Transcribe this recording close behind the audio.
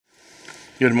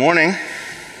Good morning.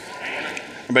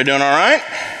 Everybody doing all right?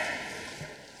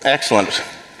 Excellent.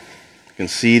 You can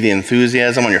see the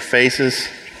enthusiasm on your faces.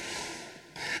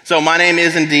 So my name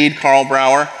is indeed Carl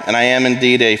Brower, and I am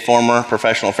indeed a former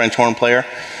professional French horn player,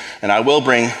 and I will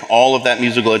bring all of that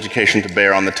musical education to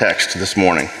bear on the text this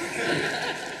morning.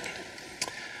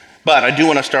 But I do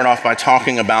want to start off by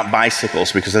talking about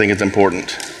bicycles because I think it's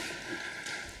important.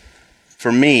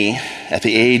 For me, at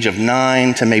the age of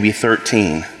 9 to maybe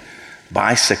 13,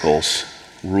 bicycles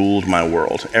ruled my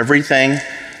world. Everything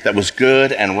that was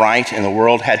good and right in the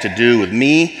world had to do with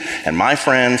me and my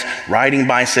friends riding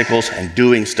bicycles and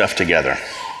doing stuff together.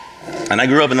 And I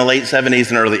grew up in the late 70s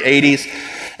and early 80s,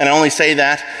 and I only say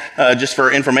that just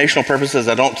for informational purposes.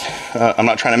 I'm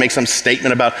not trying to make some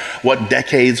statement about what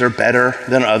decades are better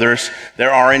than others.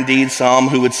 There are indeed some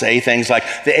who would say things like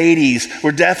the 80s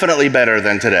were definitely better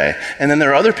than today. And then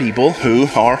there are other people who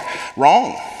are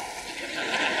wrong.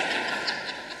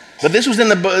 But this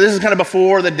is kind of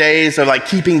before the days of like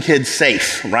keeping kids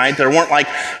safe, right? There weren't like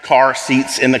car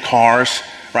seats in the cars,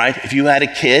 right? If you had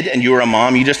a kid and you were a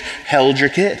mom, you just held your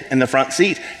kid in the front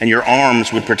seat and your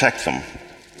arms would protect them.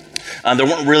 There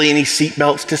weren't really any seat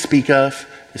belts to speak of,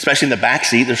 especially in the back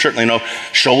seat. There's certainly no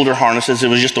shoulder harnesses. It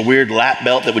was just a weird lap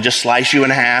belt that would just slice you in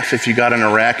half if you got in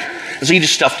a wreck. And so you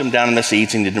just stuffed them down in the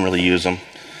seats and didn't really use them.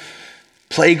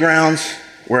 Playgrounds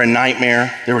were a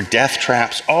nightmare. There were death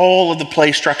traps. All of the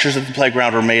play structures at the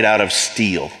playground were made out of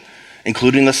steel,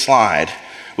 including the slide,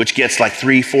 which gets like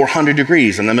 300-400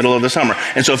 degrees in the middle of the summer.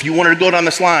 And so if you wanted to go down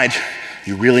the slide,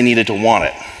 you really needed to want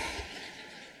it.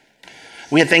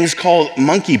 We had things called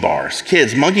monkey bars.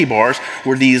 Kids, monkey bars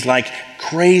were these like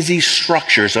crazy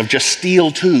structures of just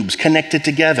steel tubes connected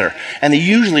together. And they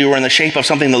usually were in the shape of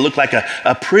something that looked like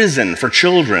a prison for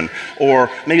children, or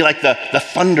maybe like the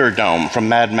Thunderdome from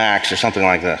Mad Max or something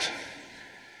like this.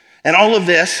 And all of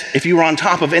this, if you were on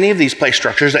top of any of these play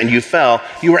structures and you fell,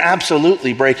 you were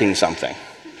absolutely breaking something.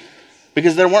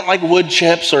 Because there weren't like wood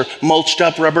chips or mulched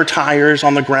up rubber tires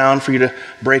on the ground for you to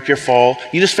break your fall.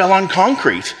 You just fell on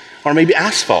concrete. Or maybe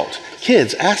asphalt.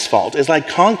 Kids, asphalt is like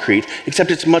concrete,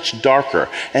 except it's much darker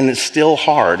and it's still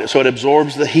hard, so it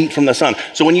absorbs the heat from the sun.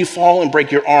 So when you fall and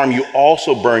break your arm, you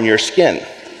also burn your skin.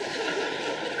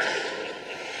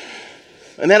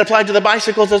 And that applied to the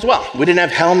bicycles as well. We didn't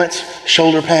have helmets,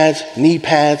 shoulder pads, knee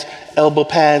pads, elbow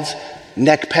pads,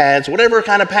 neck pads, whatever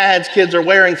kind of pads kids are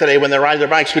wearing today when they ride their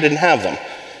bikes, we didn't have them.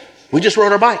 We just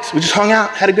rode our bikes. We just hung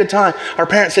out, had a good time. Our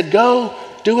parents said, go,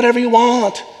 do whatever you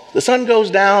want. The sun goes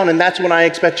down, and that's when I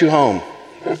expect you home.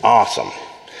 Awesome.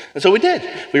 And so we did.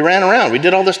 We ran around. We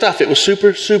did all this stuff. It was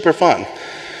super, super fun.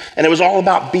 And it was all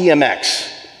about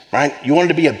BMX, right? You wanted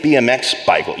to be a BMX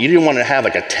bike. You didn't want to have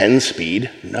like a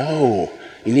 10-speed. No.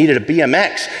 You needed a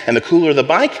BMX. And the cooler the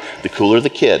bike, the cooler the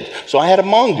kid. So I had a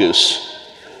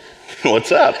mongoose.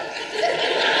 What's up?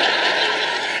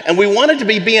 And we wanted to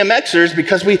be BMXers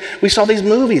because we saw these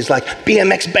movies like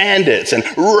BMX Bandits and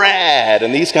Rad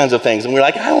and these kinds of things. And we were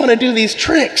like, I want to do these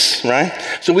tricks, right?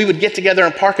 So we would get together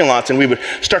in parking lots and we would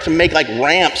start to make like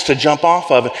ramps to jump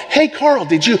off of. Hey, Carl,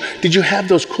 did you have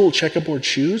those cool checkerboard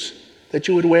shoes that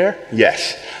you would wear?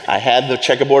 Yes, I had the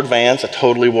checkerboard Vans. I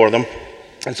totally wore them.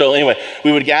 And so anyway,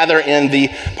 we would gather in the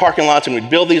parking lots and we'd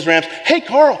build these ramps. Hey,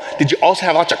 Carl, did you also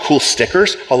have lots of cool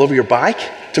stickers all over your bike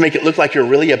to make it look like you're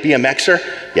really a BMXer?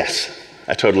 Yes,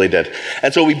 I totally did.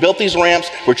 And so we built these ramps.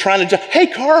 We're trying to hey,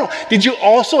 Carl, did you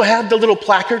also have the little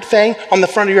placard thing on the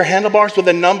front of your handlebars with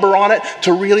a number on it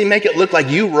to really make it look like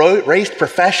you raced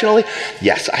professionally?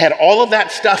 Yes, I had all of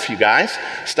that stuff, you guys.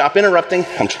 Stop interrupting.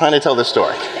 I'm trying to tell this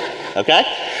story. Okay?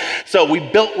 So we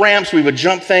built ramps, we would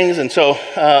jump things, and so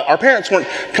our parents weren't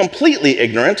completely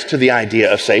ignorant to the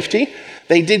idea of safety.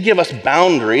 They did give us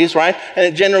boundaries, right? And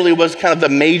it generally was kind of the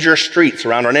major streets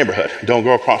around our neighborhood. Don't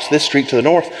go across this street to the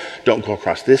north, don't go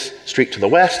across this street to the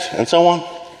west, and so on.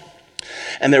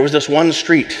 And there was this one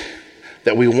street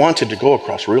that we wanted to go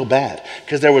across real bad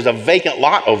because there was a vacant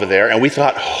lot over there, and we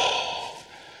thought,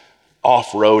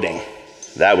 off-roading,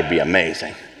 that would be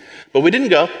amazing. But we didn't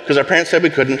go because our parents said we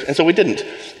couldn't, and so we didn't.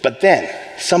 But then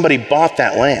somebody bought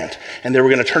that land, and they were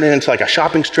going to turn it into like a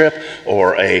shopping strip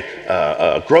or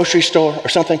a grocery store or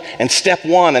something. And step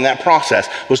one in that process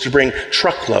was to bring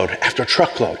truckload after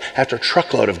truckload after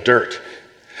truckload of dirt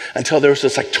until there was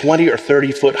this like 20 or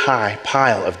 30 foot high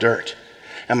pile of dirt.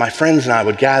 And my friends and I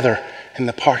would gather in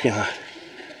the parking lot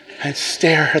and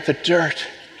stare at the dirt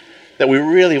that we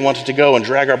really wanted to go and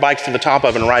drag our bikes to the top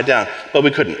of and ride down, but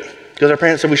we couldn't. Because our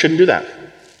parents said we shouldn't do that.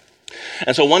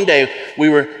 And so one day we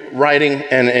were riding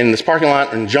in this parking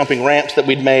lot and jumping ramps that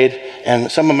we'd made,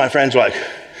 and some of my friends were like,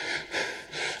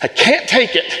 I can't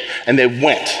take it. And they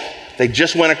went. They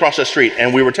just went across the street,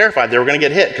 and we were terrified they were going to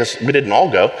get hit because we didn't all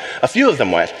go. A few of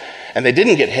them went, and they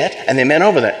didn't get hit, and they went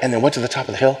over there, and they went to the top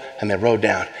of the hill, and they rode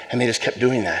down, and they just kept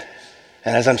doing that.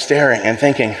 And as I'm staring and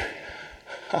thinking,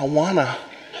 I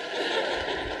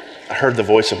heard the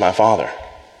voice of my father.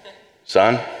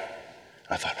 Son,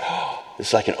 I thought, oh, this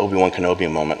is like an Obi-Wan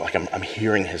Kenobi moment, like I'm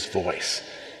hearing his voice.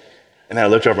 And then I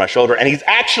looked over my shoulder, and he's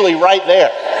actually right there.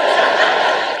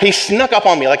 He snuck up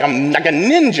on me like a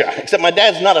ninja, except my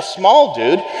dad's not a small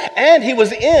dude, and he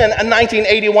was in a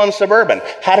 1981 Suburban.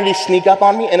 How did he sneak up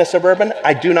on me in a Suburban?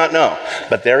 I do not know,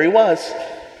 but there he was.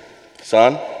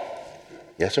 Son,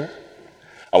 yes, sir?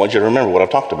 I want you to remember what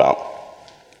I've talked about.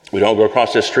 We don't go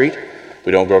across this street.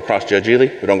 We don't go across Judge Ely.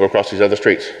 We don't go across these other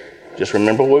streets. Just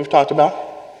remember what we've talked about.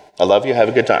 I love you. Have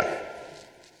a good time.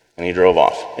 And he drove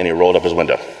off, and he rolled up his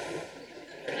window.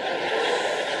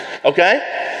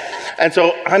 Okay? And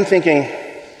so I'm thinking,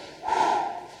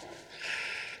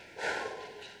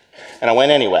 and I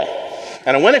went anyway.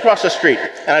 And I went across the street,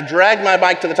 and I dragged my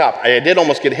bike to the top. I did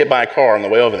almost get hit by a car on the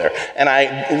way over there. And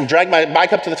I dragged my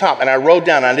bike up to the top, and I rode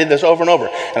down, and I did this over and over.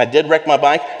 And I did wreck my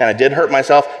bike, and I did hurt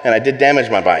myself, and I did damage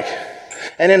my bike.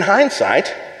 And in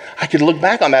hindsight, I could look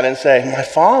back on that and say, my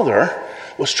father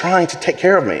was trying to take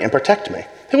care of me and protect me.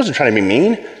 He wasn't trying to be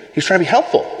mean. He was trying to be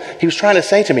helpful. He was trying to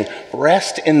say to me,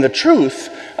 rest in the truth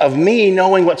of me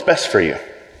knowing what's best for you.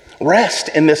 Rest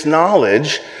in this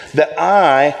knowledge that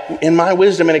I, in my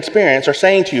wisdom and experience, are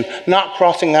saying to you, not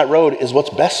crossing that road is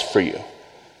what's best for you.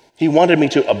 He wanted me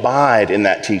to abide in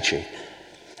that teaching.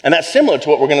 And that's similar to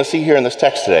what we're going to see here in this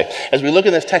text today. As we look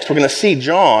in this text, we're going to see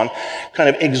John kind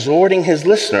of exhorting his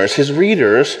listeners, his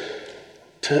readers,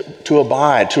 to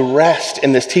abide, to rest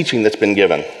in this teaching that's been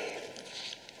given.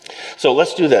 So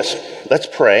let's do this. Let's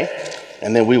pray,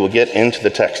 and then we will get into the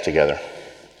text together.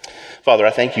 Father,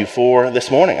 I thank you for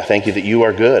this morning. I thank you that you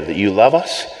are good, that you love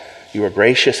us, you are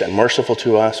gracious and merciful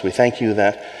to us. We thank you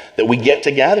that we get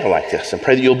to gather like this, and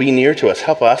pray that you'll be near to us.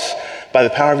 Help us by the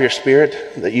power of your Spirit,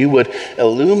 that you would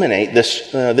illuminate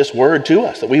this word to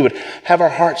us, that we would have our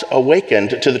hearts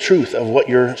awakened to the truth of what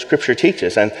your scripture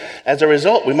teaches. And as a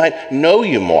result, we might know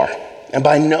you more. And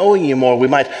by knowing you more, we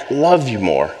might love you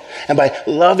more. And by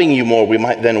loving you more, we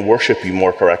might then worship you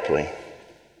more correctly.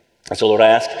 And so, Lord, I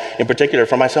ask in particular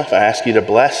for myself, I ask you to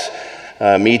bless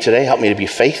me today. Help me to be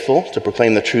faithful to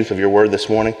proclaim the truth of your word this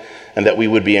morning, and that we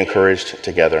would be encouraged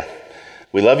together.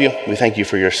 We love you. We thank you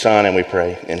for your Son, and we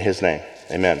pray in his name.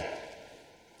 Amen.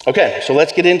 Okay, so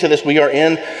let's get into this. We are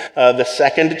in the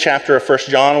second chapter of 1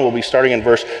 John. We'll be starting in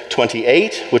verse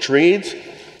 28, which reads,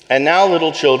 "And now,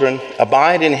 little children,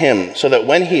 abide in him, so that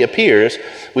when he appears,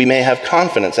 we may have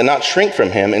confidence and not shrink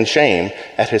from him in shame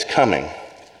at his coming."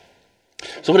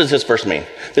 So what does this verse mean?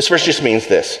 This verse just means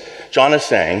this. John is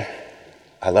saying,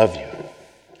 I love you.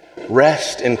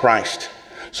 Rest in Christ,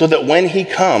 so that when he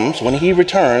comes, when he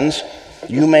returns,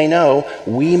 you may know,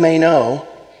 we may know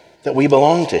that we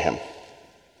belong to him.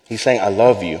 He's saying, I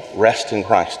love you. Rest in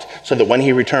Christ, so that when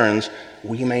he returns,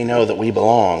 we may know that we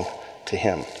belong to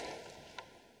him.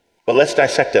 But let's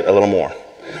dissect it a little more.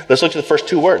 Let's look at the first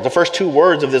two words. The first two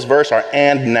words of this verse are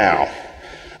 "and now."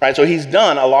 Right? So he's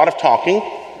done a lot of talking.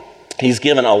 He's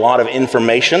given a lot of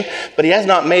information, but he has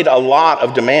not made a lot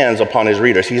of demands upon his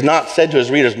readers. He's not said to his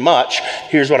readers much,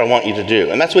 here's what I want you to do.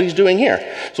 And that's what he's doing here.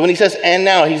 So when he says, "and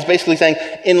now," he's basically saying,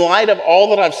 in light of all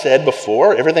that I've said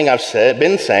before, everything I've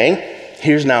been saying,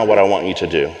 here's now what I want you to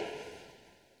do.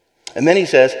 And then he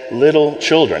says, little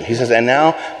children. He says, "and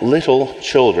now, little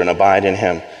children, abide in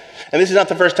him." And this is not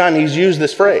the first time he's used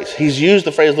this phrase. He's used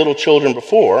the phrase little children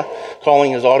before,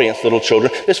 calling his audience little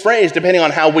children. This phrase, depending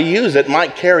on how we use it,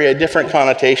 might carry a different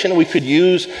connotation. We could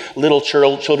use little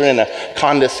children in a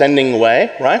condescending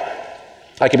way, right?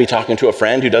 I could be talking to a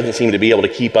friend who doesn't seem to be able to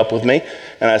keep up with me,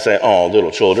 and I say, "Oh,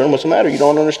 little children, what's the matter? You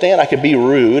don't understand?" I could be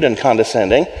rude and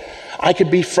condescending. I could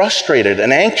be frustrated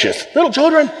and anxious. "Little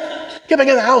children, get back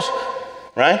in the house,"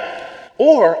 right?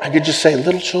 Or I could just say,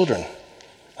 "Little children,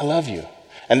 I love you."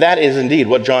 And that is indeed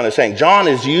what John is saying. John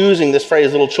is using this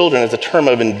phrase, little children, as a term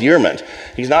of endearment.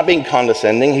 He's not being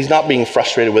condescending. He's not being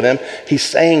frustrated with them. He's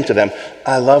saying to them,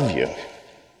 I love you.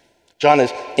 John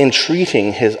is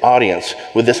entreating his audience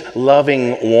with this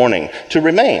loving warning to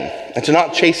remain and to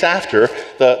not chase after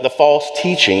the false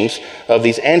teachings of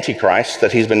these antichrists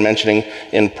that he's been mentioning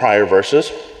in prior verses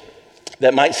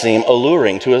that might seem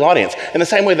alluring to his audience, in the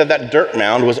same way that that dirt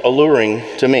mound was alluring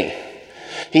to me.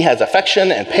 He has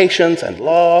affection and patience and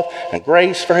love and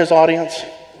grace for his audience.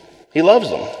 He loves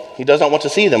them. He does not want to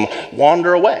see them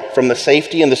wander away from the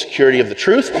safety and the security of the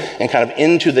truth and kind of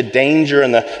into the danger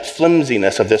and the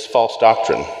flimsiness of this false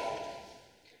doctrine.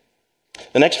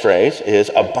 The next phrase is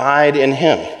abide in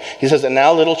him. He says, and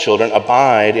now little children,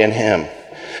 abide in him.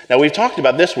 Now we've talked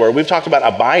about this word. We've talked about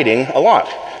abiding a lot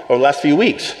over the last few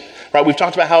weeks. Right? We've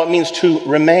talked about how it means to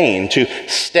remain, to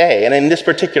stay. And in this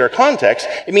particular context,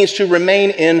 it means to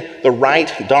remain in the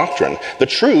right doctrine, the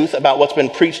truth about what's been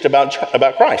preached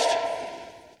about Christ.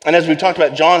 And as we've talked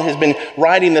about, John has been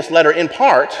writing this letter in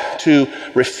part to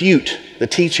refute the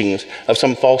teachings of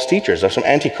some false teachers, of some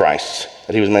antichrists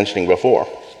that he was mentioning before.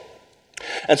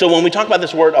 And so when we talk about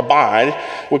this word abide,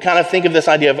 we kind of think of this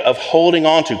idea of holding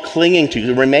on to, clinging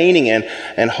to, remaining in,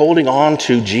 and holding on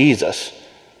to Jesus.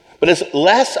 But it's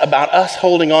less about us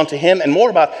holding on to him and more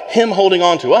about him holding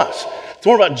on to us. It's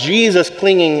more about Jesus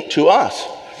clinging to us.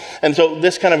 And so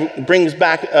this kind of brings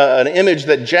back an image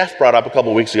that Jeff brought up a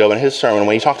couple weeks ago in his sermon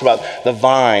when he talked about the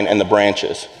vine and the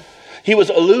branches. He was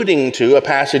alluding to a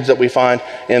passage that we find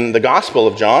in the Gospel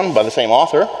of John by the same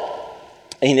author.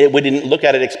 And we didn't look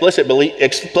at it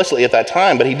explicitly at that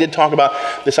time, but he did talk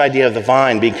about this idea of the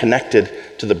vine being connected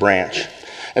to the branch.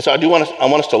 And so I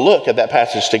want us to look at that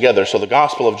passage together. So the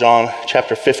Gospel of John,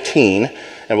 chapter 15,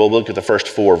 and we'll look at the first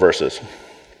 4 verses.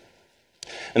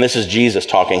 And this is Jesus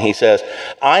talking. He says,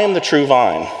 I am the true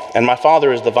vine, and my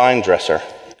Father is the vine dresser.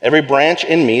 Every branch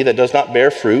in me that does not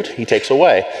bear fruit, he takes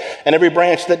away. And every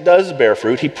branch that does bear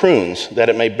fruit, he prunes, that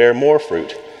it may bear more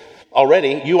fruit.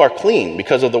 Already you are clean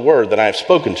because of the word that I have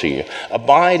spoken to you.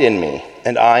 Abide in me,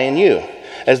 and I in you.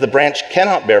 As the branch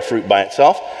cannot bear fruit by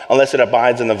itself unless it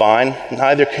abides in the vine,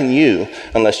 neither can you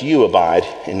unless you abide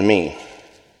in me.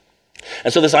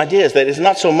 And so this idea is that it's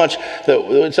not so much that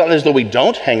it's not as though we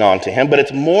don't hang on to him, but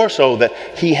it's more so that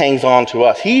he hangs on to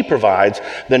us. He provides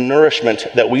the nourishment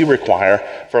that we require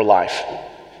for life.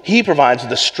 He provides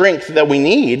the strength that we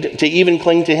need to even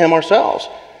cling to him ourselves.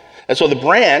 And so the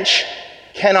branch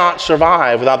cannot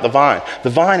survive without the vine.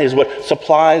 The vine is what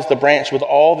supplies the branch with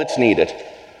all that's needed.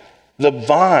 The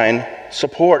vine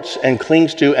supports and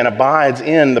clings to and abides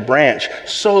in the branch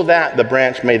so that the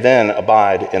branch may then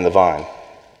abide in the vine.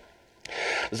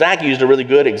 Zach used a really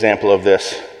good example of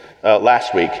this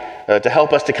last week to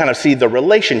help us to kind of see the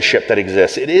relationship that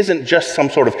exists. It isn't just some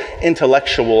sort of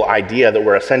intellectual idea that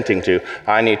we're assenting to.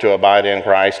 I need to abide in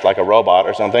Christ like a robot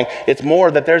or something. It's more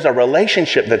that there's a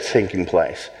relationship that's taking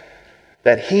place.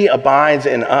 That he abides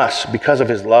in us because of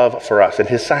his love for us and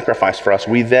his sacrifice for us.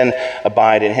 We then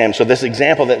abide in him. So this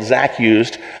example that Zach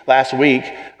used last week,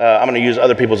 I'm going to use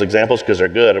other people's examples because they're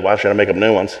good. Why should I make up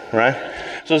new ones, right?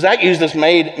 So Zach used this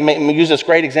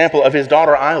great example of his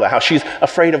daughter Isla, how she's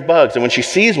afraid of bugs. And when she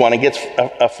sees one and gets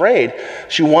afraid,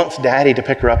 she wants Daddy to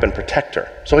pick her up and protect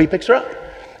her. So he picks her up.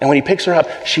 And when he picks her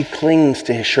up, she clings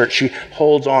to his shirt. She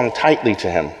holds on tightly to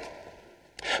him.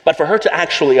 But for her to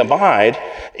actually abide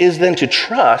is then to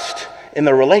trust in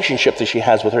the relationship that she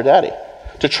has with her daddy.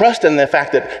 To trust in the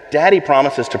fact that Daddy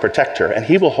promises to protect her and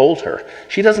he will hold her.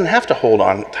 She doesn't have to hold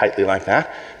on tightly like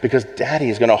that because Daddy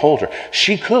is going to hold her.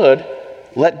 She could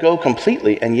let go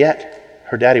completely and yet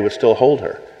her daddy would still hold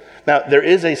her. Now, there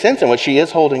is a sense in which she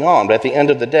is holding on, but at the end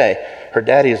of the day, her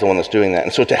daddy is the one that's doing that.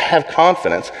 And so to have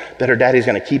confidence that her daddy is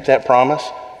going to keep that promise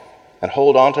and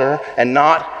hold on to her, and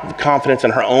not confidence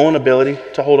in her own ability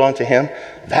to hold on to him,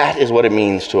 that is what it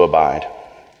means to abide.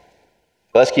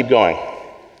 Let's keep going.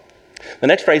 The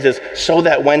next phrase is, so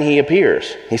that when he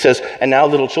appears. He says, and now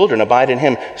little children, abide in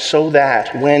him, so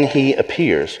that when he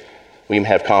appears, we may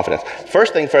have confidence.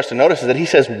 First thing for us to notice is that he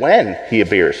says when he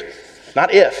appears,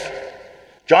 not if.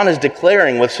 John is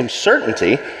declaring with some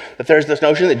certainty that there's this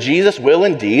notion that Jesus will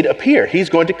indeed appear. He's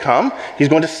going to come. He's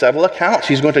going to settle accounts.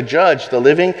 He's going to judge the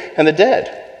living and the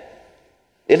dead.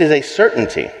 It is a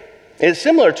certainty. It's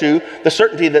similar to the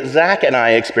certainty that Zach and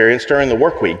I experienced during the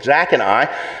work week. Zach and I,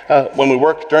 when we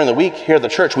work during the week here at the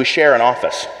church, we share an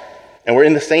office. And we're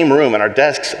in the same room and our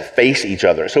desks face each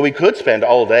other. So we could spend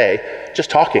all day just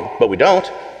talking, but we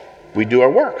don't. We do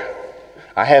our work.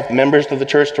 I have members of the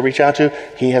church to reach out to.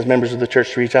 He has members of the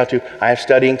church to reach out to. I have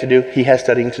studying to do. He has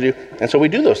studying to do. And so we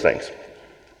do those things.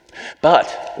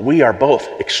 But we are both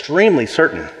extremely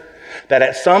certain that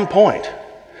at some point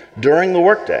during the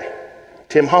workday,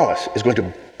 Tim Hollis is going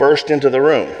to burst into the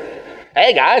room.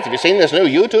 Hey guys, have you seen this new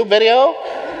YouTube video?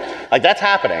 Like that's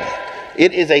happening.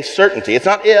 It is a certainty. It's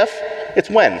not if, it's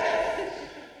when.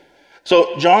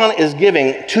 So John is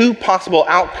giving two possible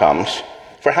outcomes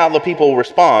for how the people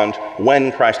respond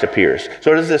when Christ appears. So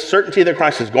there's this certainty that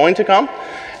Christ is going to come,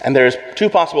 and there's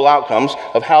two possible outcomes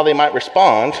of how they might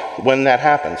respond when that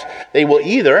happens. They will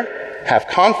either have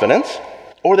confidence,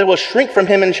 or they will shrink from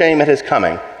him in shame at his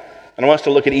coming. And I want us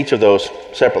to look at each of those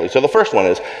separately. So the first one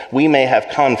is, we may have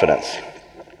confidence.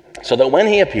 so that when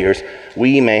he appears,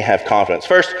 we may have confidence.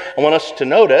 First, I want us to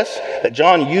notice that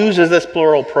John uses this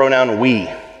plural pronoun we.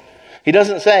 He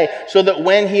doesn't say, so that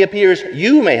when he appears,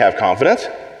 you may have confidence.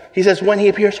 He says, when he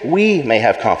appears, we may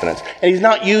have confidence. And he's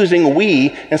not using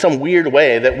we in some weird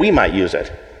way that we might use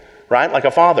it, right? Like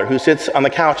a father who sits on the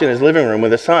couch in his living room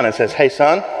with his son and says, hey,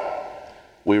 son,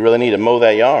 we really need to mow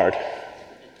that yard.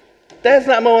 Dad's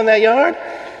not mowing that yard.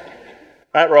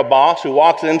 Right? Or a boss who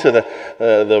walks into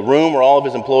the room where all of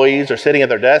his employees are sitting at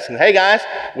their desks and, hey, guys,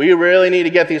 we really need to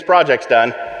get these projects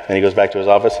done. And he goes back to his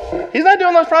office. He's not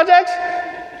doing those projects.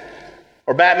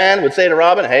 Or Batman would say to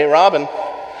Robin, hey, Robin,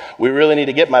 we really need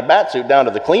to get my bat suit down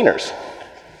to the cleaners.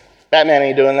 Batman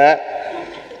ain't doing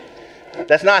that.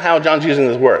 That's not how John's using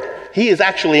this word. He is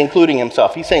actually including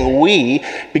himself. He's saying we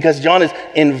because John is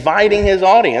inviting his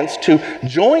audience to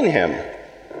join him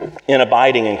in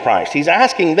abiding in Christ. He's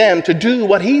asking them to do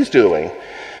what he's doing.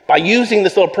 By using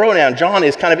this little pronoun, John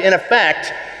is kind of in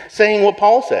effect saying what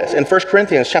Paul says in 1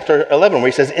 Corinthians chapter 11,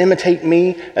 where he says, imitate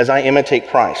me as I imitate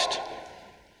Christ.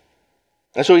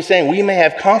 And so he's saying we may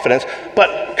have confidence,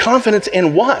 but confidence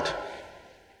in what?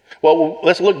 Well,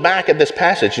 let's look back at this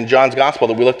passage in John's gospel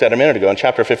that we looked at a minute ago in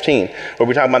chapter 15, where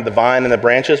we talk about the vine and the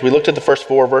branches. We looked at the first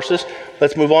 4 verses.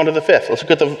 Let's move on to the 5th. Let's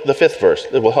look at the 5th verse.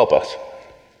 That will help us.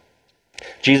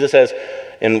 Jesus says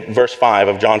in verse 5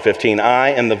 of John 15, I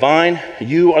am the vine,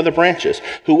 you are the branches.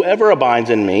 Whoever abides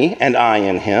in me and I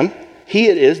in him, he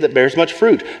it is that bears much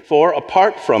fruit. For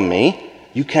apart from me,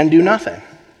 you can do nothing.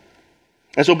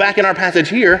 And so back in our passage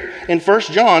here, in 1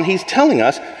 John, he's telling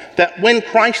us that when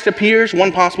Christ appears,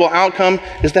 one possible outcome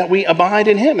is that we abide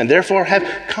in him and therefore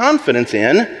have confidence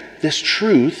in this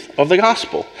truth of the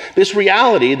gospel. This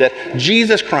reality that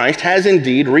Jesus Christ has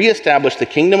indeed reestablished the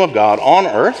kingdom of God on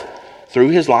earth through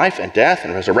his life and death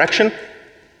and resurrection,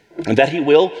 and that he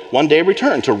will one day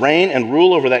return to reign and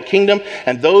rule over that kingdom,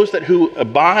 and those who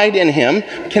abide in him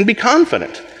can be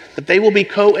confident that they will be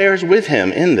co-heirs with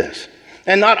him in this.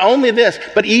 And not only this,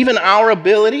 but even our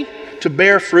ability to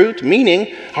bear fruit,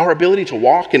 meaning our ability to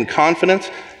walk in confidence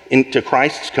into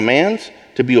Christ's commands,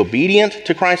 to be obedient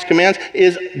to Christ's commands,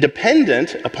 is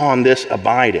dependent upon this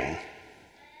abiding.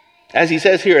 As he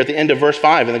says here at the end of verse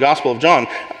 5 in the Gospel of John,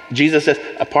 Jesus says,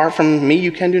 apart from me,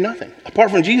 you can do nothing.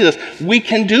 Apart from Jesus, we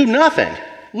can do nothing.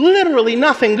 Literally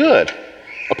nothing good.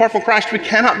 Apart from Christ, we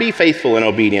cannot be faithful and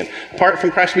obedient. Apart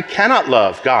from Christ, we cannot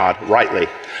love God rightly.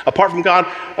 Apart from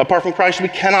Christ, we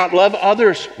cannot love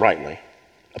others rightly.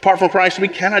 Apart from Christ, we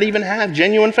cannot even have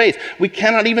genuine faith. We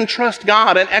cannot even trust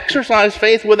God and exercise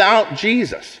faith without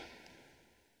Jesus.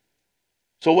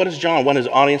 So what does John want his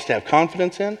audience to have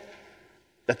confidence in?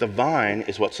 That the vine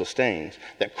is what sustains,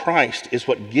 that Christ is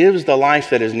what gives the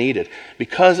life that is needed.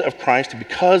 Because of Christ,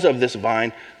 because of this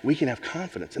vine, we can have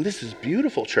confidence. And this is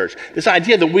beautiful, church. This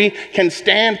idea that we can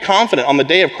stand confident on the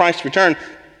day of Christ's return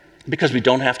because we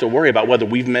don't have to worry about whether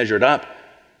we've measured up,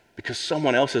 because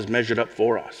someone else has measured up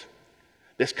for us.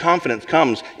 This confidence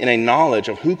comes in a knowledge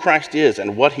of who Christ is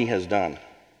and what he has done.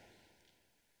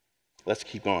 Let's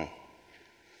keep going.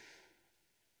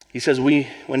 He says,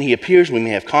 when he appears, we may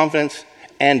have confidence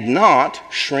and not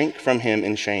shrink from him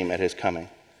in shame at his coming.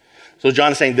 So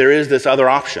John is saying there is this other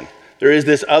option. There is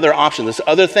this other option, this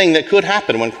other thing that could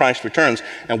happen when Christ returns,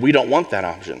 and we don't want that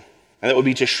option. And that would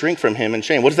be to shrink from him in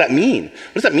shame. What does that mean?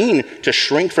 What does that mean to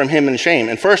shrink from him in shame?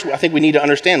 And first, I think we need to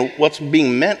understand what's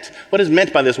being meant. What is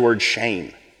meant by this word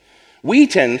shame? We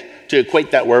tend to equate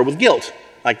that word with guilt,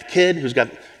 like the kid who's got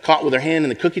caught with their hand in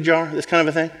the cookie jar, this kind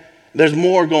of a thing. There's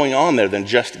more going on there than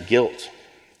just guilt.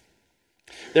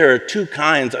 There are 2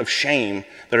 kinds of shame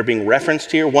that are being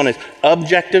referenced here. One is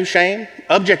objective shame.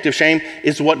 Objective shame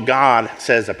is what God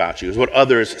says about you, is what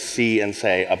others see and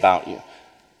say about you.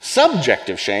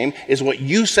 Subjective shame is what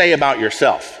you say about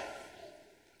yourself.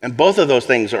 And both of those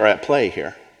things are at play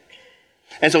here.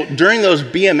 And so during those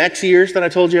BMX years that I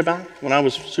told you about, when I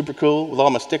was super cool with all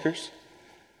my stickers,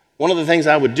 one of the things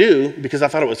I would do, because I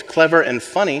thought it was clever and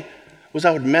funny, was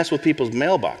I would mess with people's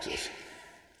mailboxes.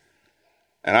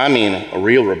 And I mean a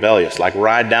real rebellious, like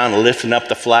ride down lifting up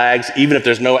the flags, even if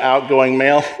there's no outgoing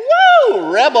mail.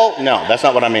 Woo, rebel. No, that's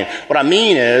not what I mean. What I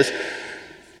mean is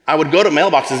I would go to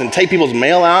mailboxes and take people's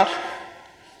mail out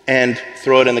and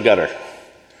throw it in the gutter,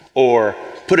 or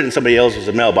put it in somebody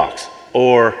else's mailbox,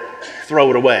 or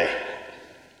throw it away.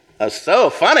 That's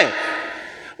so funny.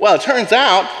 Well, it turns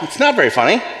out it's not very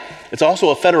funny. It's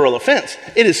also a federal offense.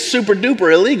 It is super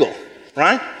duper illegal,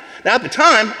 right? Now, at the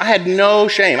time, I had no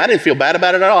shame. I didn't feel bad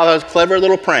about it at all. That was a clever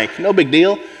little prank. No big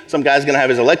deal. Some guy's going to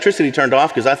have his electricity turned off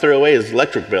because I threw away his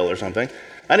electric bill or something.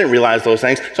 I didn't realize those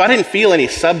things. So I didn't feel any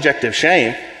subjective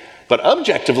shame. But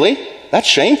objectively, that's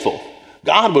shameful.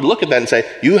 God would look at that and say,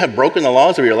 you have broken the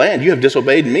laws of your land. You have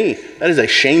disobeyed me. That is a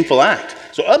shameful act.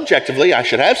 So objectively, I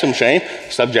should have some shame.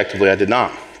 Subjectively, I did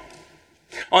not.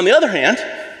 On the other hand,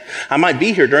 I might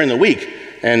be here during the week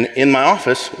and in my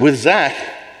office with Zach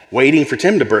waiting for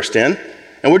Tim to burst in,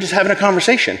 and we're just having a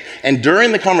conversation. And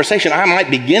during the conversation, I might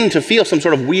begin to feel some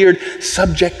sort of weird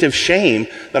subjective shame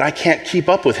that I can't keep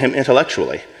up with him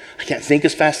intellectually. I can't think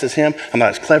as fast as him. I'm not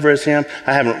as clever as him.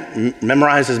 I haven't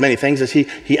memorized as many things as he.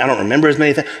 I don't remember as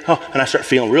many things. Oh, and I start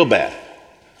feeling real bad.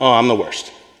 Oh, I'm the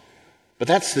worst. But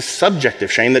that's the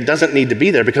subjective shame that doesn't need to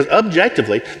be there, because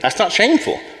objectively, that's not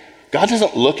shameful. God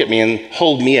doesn't look at me and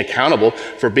hold me accountable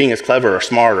for being as clever or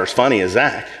smart or as funny as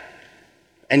Zach.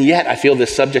 And yet I feel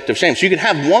this subjective shame. So you can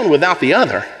have one without the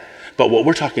other, but what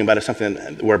we're talking about is something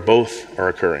where both are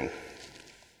occurring.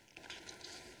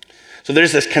 So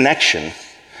there's this connection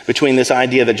between this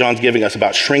idea that John's giving us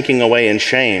about shrinking away in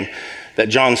shame that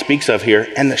John speaks of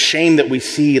here and the shame that we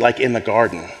see like in the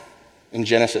garden in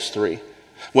Genesis 3.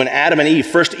 When Adam and Eve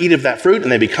first eat of that fruit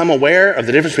and they become aware of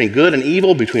the difference between good and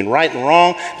evil, between right and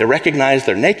wrong, they recognize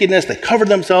their nakedness, they cover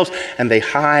themselves, and they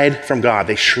hide from God.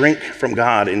 They shrink from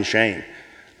God in shame.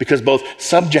 Because both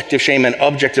subjective shame and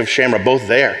objective shame are both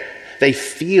there. They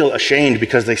feel ashamed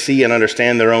because they see and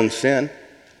understand their own sin.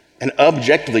 And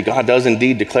objectively, God does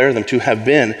indeed declare them to have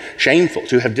been shameful,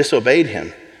 to have disobeyed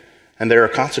him. And there are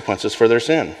consequences for their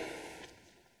sin.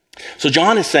 So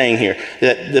John is saying here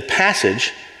that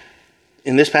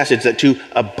in this passage, that to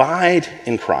abide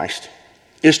in Christ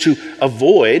is to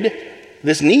avoid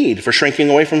this need for shrinking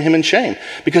away from him in shame.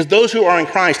 Because those who are in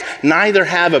Christ neither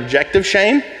have objective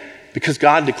shame, because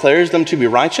God declares them to be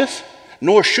righteous,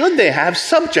 nor should they have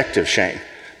subjective shame,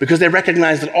 because they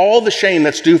recognize that all the shame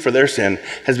that's due for their sin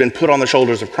has been put on the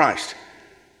shoulders of Christ,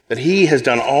 that he has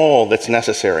done all that's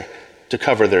necessary to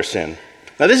cover their sin.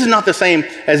 Now, this is not the same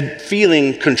as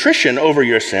feeling contrition over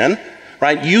your sin,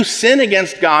 right? You sin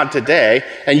against God today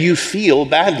and you feel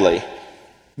badly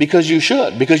because you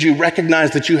should, because you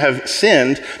recognize that you have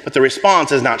sinned, but the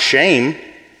response is not shame.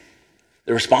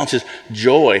 The response is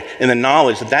joy in the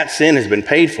knowledge that that sin has been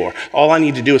paid for. All I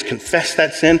need to do is confess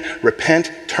that sin,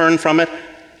 repent, turn from it,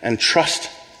 and trust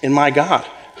in my God,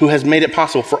 who has made it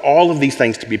possible for all of these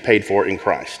things to be paid for in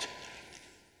Christ.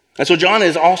 And so John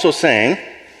is also saying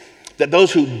that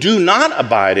those who do not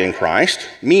abide in Christ,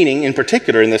 meaning in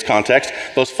particular in this context,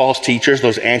 those false teachers,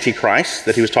 those antichrists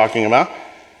that he was talking about,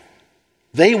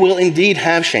 they will indeed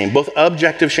have shame, both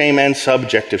objective shame and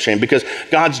subjective shame, because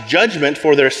God's judgment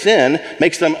for their sin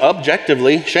makes them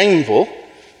objectively shameful,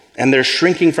 and their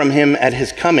shrinking from him at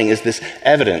his coming is this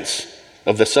evidence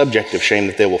of the subjective shame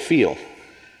that they will feel.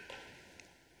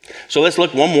 So let's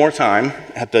look one more time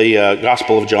at the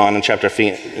Gospel of John in chapter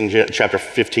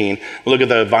 15. We'll look at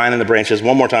the vine and the branches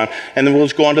one more time, and then we'll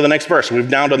just go on to the next verse. We've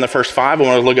now done the first 5. I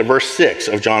want to look at verse 6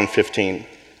 of John 15.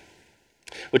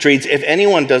 Which reads, if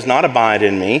anyone does not abide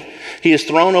in me, he is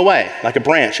thrown away like a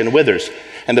branch and withers,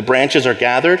 and the branches are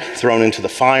gathered, thrown into the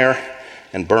fire,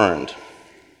 and burned.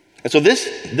 And so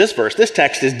this verse, this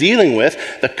text is dealing with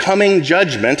the coming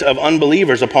judgment of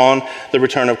unbelievers upon the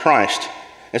return of Christ.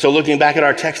 And so looking back at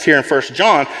our text here in 1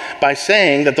 John, by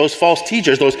saying that those false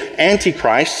teachers, those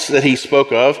antichrists that he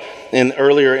spoke of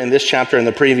earlier in this chapter and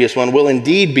the previous one, will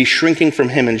indeed be shrinking from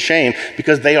him in shame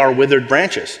because they are withered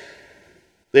branches.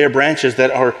 They are branches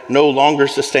that are no longer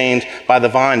sustained by the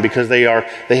vine because they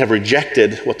have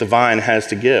rejected what the vine has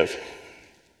to give.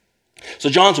 So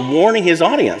John's warning his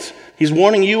audience. He's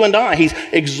warning you and I. He's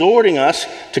exhorting us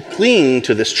to cling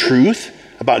to this truth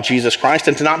about Jesus Christ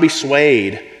and to not be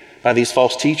swayed by these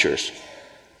false teachers.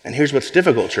 And here's what's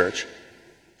difficult, church.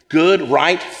 Good,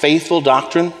 right, faithful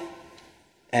doctrine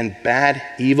and bad,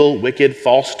 evil, wicked,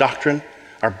 false doctrine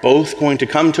are both going to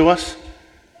come to us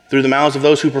through the mouths of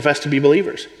those who profess to be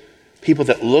believers. People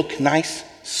that look nice,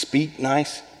 speak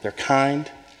nice, they're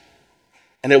kind,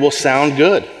 and it will sound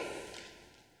good.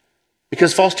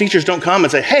 Because false teachers don't come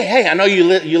and say, hey, I know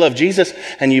you love Jesus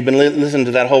and you've been listening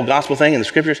to that whole gospel thing in the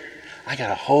scriptures. I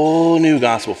got a whole new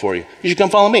gospel for you. You should come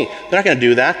follow me. They're not going to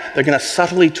do that. They're going to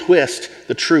subtly twist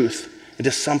the truth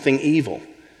into something evil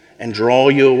and draw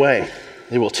you away.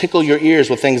 They will tickle your ears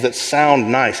with things that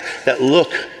sound nice, that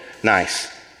look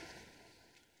nice.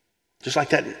 Just like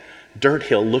that dirt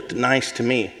hill looked nice to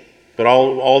me, but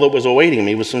all that was awaiting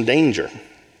me was some danger.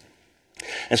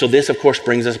 And so this, of course,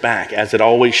 brings us back, as it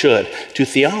always should, to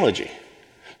theology.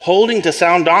 Holding to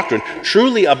sound doctrine,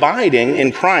 truly abiding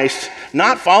in Christ,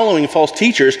 not following false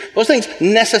teachers, those things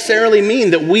necessarily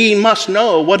mean that we must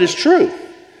know what is true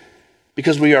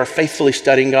because we are faithfully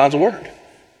studying God's word.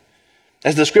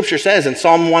 As the scripture says in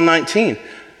Psalm 119,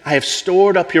 I have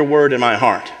stored up your word in my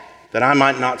heart that I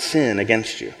might not sin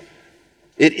against you.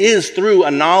 It is through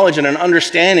a knowledge and an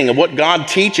understanding of what God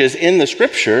teaches in the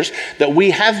scriptures that we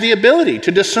have the ability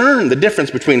to discern the difference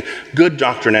between good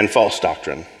doctrine and false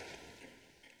doctrine.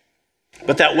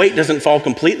 But that weight doesn't fall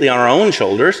completely on our own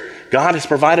shoulders. God has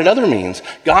provided other means.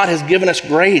 God has given us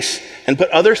grace and put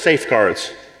other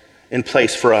safeguards in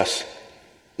place for us.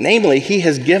 Namely, he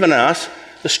has given us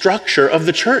the structure of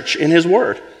the church in his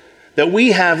word, that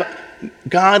we have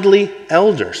godly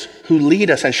elders who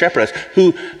lead us and shepherd us,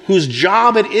 whose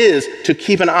job it is to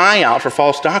keep an eye out for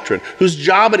false doctrine, whose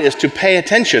job it is to pay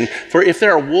attention for if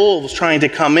there are wolves trying to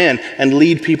come in and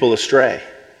lead people astray.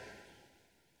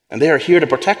 And they are here to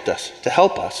protect us, to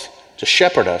help us, to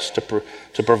shepherd us,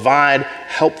 to provide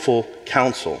helpful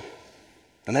counsel.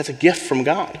 And that's a gift from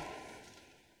God.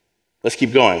 Let's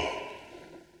keep going.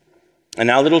 And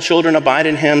now, little children, abide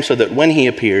in him, so that when he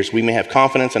appears, we may have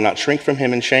confidence and not shrink from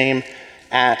him in shame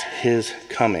at his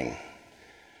coming.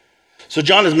 So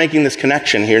John is making this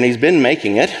connection here, and he's been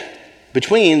making it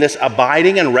between this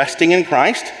abiding and resting in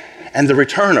Christ and the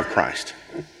return of Christ.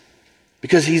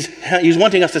 Because he's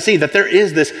wanting us to see that there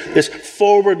is this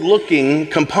forward-looking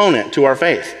component to our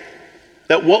faith.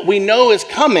 That what we know is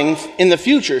coming in the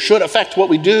future should affect what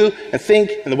we do and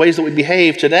think and the ways that we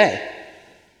behave today.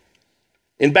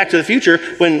 In Back to the Future,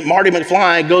 when Marty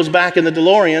McFly goes back in the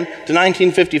DeLorean to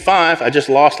 1955, I just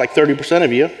lost like 30%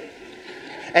 of you,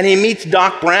 and he meets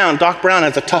Doc Brown. Doc Brown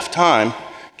has a tough time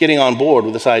getting on board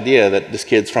with this idea that this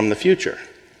kid's from the future.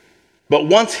 But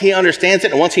once he understands it,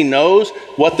 and once he knows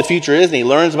what the future is, and he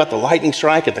learns about the lightning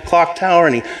strike at the clock tower,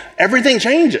 and everything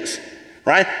changes,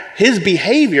 right? His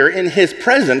behavior in his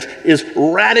present is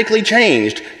radically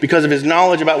changed because of his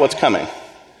knowledge about what's coming.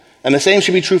 And the same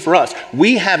should be true for us.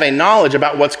 We have a knowledge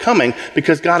about what's coming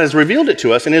because God has revealed it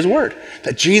to us in his word.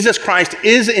 That Jesus Christ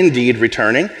is indeed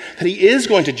returning, that he is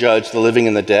going to judge the living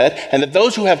and the dead, and that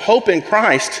those who have hope in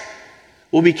Christ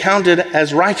will be counted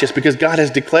as righteous because God has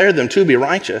declared them to be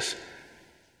righteous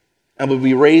and will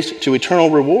be raised to eternal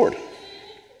reward.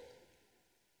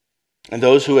 And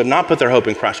those who have not put their hope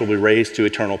in Christ will be raised to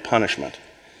eternal punishment.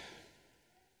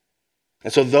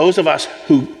 And so those of us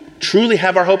who truly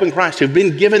have our hope in Christ, who've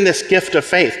been given this gift of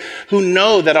faith, who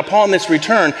know that upon this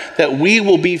return that we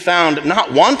will be found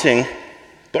not wanting,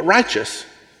 but righteous.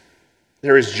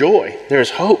 There is joy, there is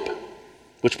hope,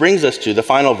 which brings us to the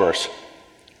final verse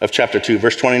of chapter 2,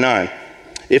 verse 29.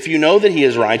 If you know that he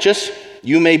is righteous,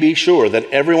 you may be sure that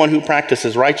everyone who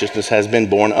practices righteousness has been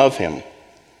born of him.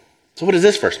 So what does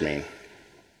this verse mean?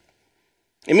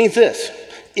 It means this: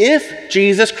 if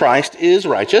Jesus Christ is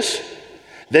righteous,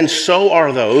 then so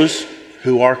are those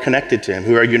who are connected to him,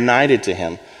 who are united to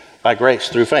him by grace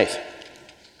through faith.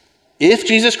 If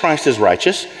Jesus Christ is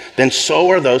righteous, then so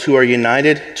are those who are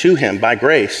united to him by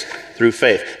grace through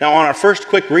faith. Now, on our first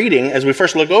quick reading, as we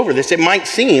first look over this, it might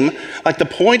seem like the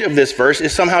point of this verse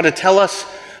is somehow to tell us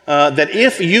that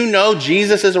if you know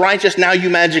Jesus is righteous, now you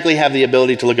magically have the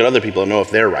ability to look at other people and know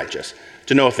if they're righteous,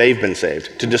 to know if they've been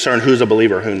saved, to discern who's a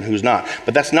believer and who's not.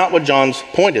 But that's not what John's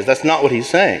point is. That's not what he's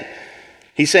saying.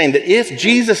 He's saying that if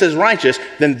Jesus is righteous,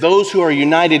 then those who are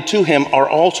united to him are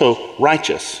also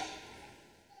righteous.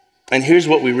 And here's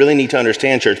what we really need to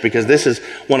understand, church, because this is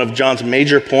one of John's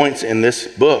major points in this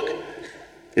book,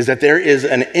 is that there is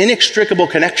an inextricable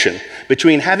connection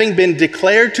between having been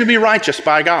declared to be righteous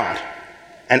by God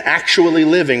and actually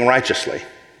living righteously.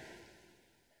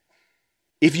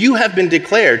 If you have been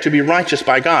declared to be righteous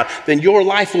by God, then your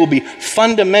life will be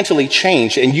fundamentally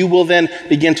changed, and you will then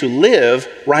begin to live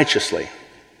righteously.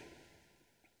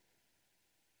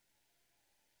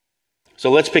 So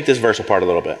let's pick this verse apart a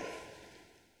little bit.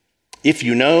 If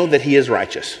you know that he is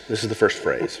righteous, this is the first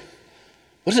phrase.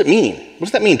 What does it mean? What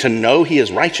does that mean, to know he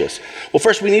is righteous? Well,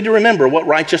 first we need to remember what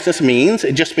righteousness means.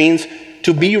 It just means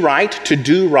to be right, to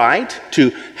do right, to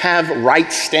have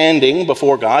right standing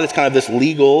before God. It's kind of this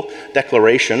legal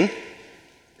declaration.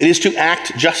 It is to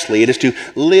act justly. It is to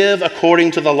live according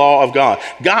to the law of God.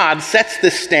 God sets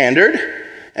this standard,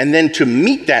 and then to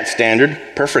meet that standard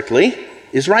perfectly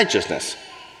is righteousness.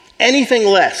 Anything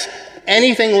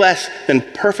less than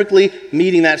perfectly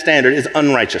meeting that standard is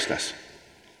unrighteousness.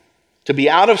 To be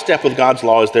out of step with God's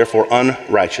law is therefore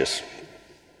unrighteous.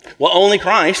 Well, only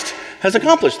Christ has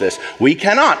accomplished this. We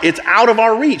cannot. It's out of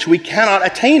our reach. We cannot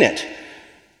attain it.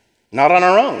 Not on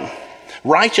our own.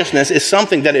 Righteousness is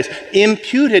something that is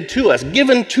imputed to us,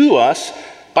 given to us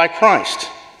by Christ.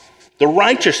 The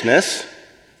righteousness,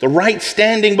 the right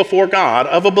standing before God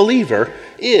of a believer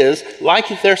is,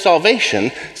 like their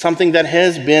salvation, something that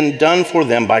has been done for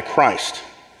them by Christ.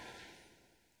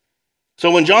 So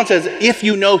when John says, if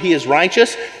you know he is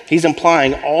righteous, he's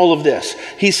implying all of this.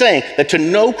 He's saying that to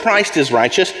know Christ is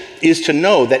righteous is to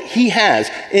know that he has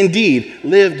indeed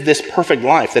lived this perfect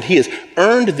life, that he has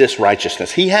earned this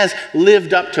righteousness. He has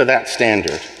lived up to that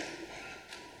standard.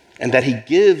 And that he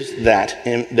gives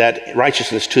that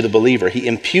righteousness to the believer. He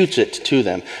imputes it to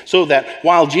them. So that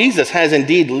while Jesus has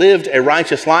indeed lived a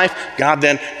righteous life, God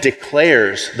then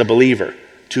declares the believer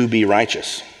to be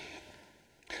righteous.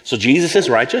 So Jesus is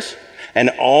righteous, and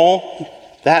all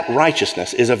that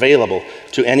righteousness is available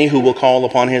to any who will call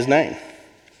upon his name.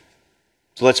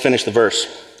 So let's finish the verse.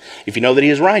 If you know that he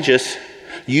is righteous,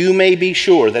 you may be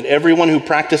sure that everyone who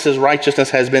practices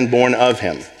righteousness has been born of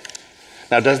him.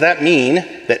 Now, does that mean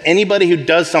that anybody who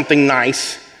does something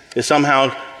nice is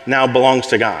somehow now belongs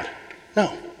to God?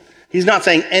 No. He's not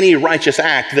saying any righteous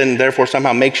act then therefore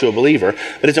somehow makes you a believer.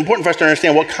 But it's important for us to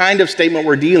understand what kind of statement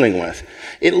we're dealing with.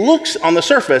 It looks on the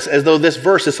surface as though this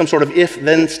verse is some sort of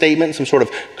if-then statement, some sort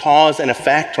of cause and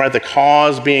effect, right? The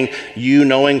cause being you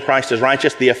knowing Christ is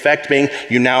righteous, the effect being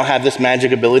you now have this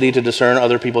magic ability to discern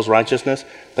other people's righteousness.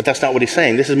 But that's not what he's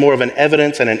saying. This is more of an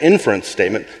evidence and an inference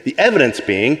statement. The evidence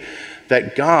being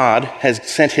that God has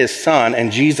sent his Son,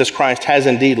 and Jesus Christ has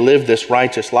indeed lived this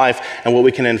righteous life. And what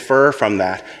we can infer from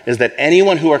that is that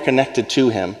anyone who are connected to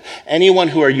him, anyone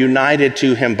who are united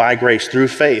to him by grace through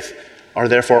faith, are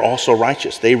therefore also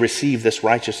righteous. They receive this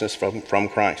righteousness from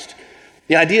Christ.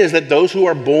 The idea is that those who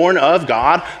are born of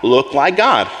God look like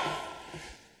God.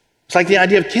 It's like the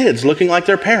idea of kids looking like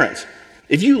their parents.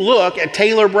 If you look at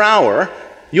Taylor Brower,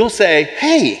 you'll say,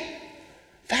 hey,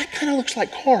 that kind of looks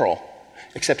like Carl,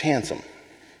 except handsome.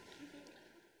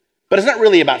 But it's not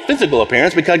really about physical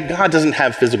appearance, because God doesn't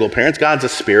have physical appearance. God's a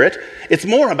spirit. It's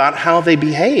more about how they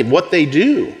behave. What they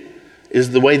do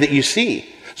is the way that you see.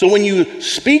 So when you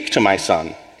speak to my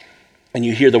son and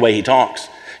you hear the way he talks,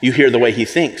 you hear the way he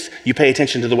thinks, you pay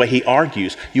attention to the way he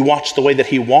argues, you watch the way that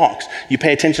he walks, you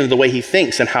pay attention to the way he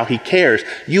thinks and how he cares,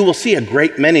 you will see a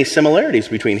great many similarities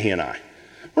between he and I.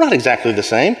 We're not exactly the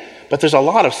same, but there's a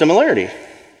lot of similarity.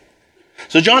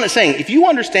 So John is saying, if you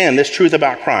understand this truth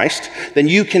about Christ, then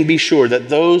you can be sure that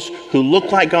those who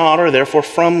look like God are therefore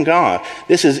from God.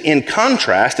 This is in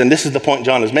contrast, and this is the point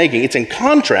John is making, it's in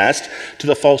contrast to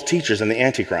the false teachers and the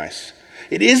Antichrist.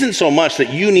 It isn't so much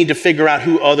that you need to figure out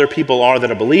who other people are that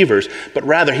are believers, but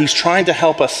rather he's trying to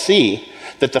help us see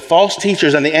that the false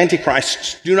teachers and the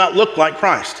Antichrists do not look like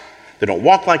Christ. They don't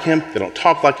walk like him, they don't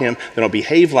talk like him, they don't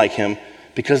behave like him,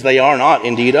 because they are not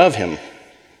indeed of him.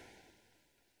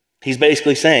 He's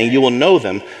basically saying you will know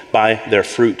them by their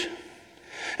fruit.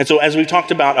 And so as we've talked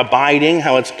about abiding,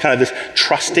 how it's kind of this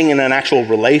trusting in an actual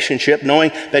relationship, knowing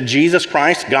that Jesus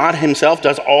Christ, God himself,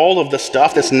 does all of the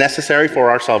stuff that's necessary for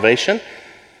our salvation,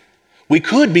 we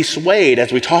could be swayed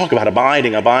as we talk about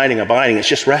abiding. It's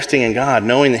just resting in God,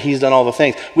 knowing that he's done all the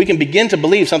things. We can begin to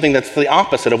believe something that's the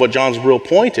opposite of what John's real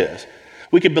point is.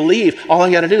 We could believe all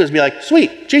I got to do is be like,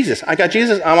 sweet, Jesus, I got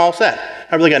Jesus, I'm all set.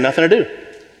 I really got nothing to do.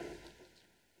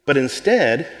 But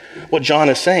instead, what John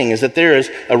is saying is that there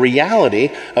is a reality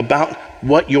about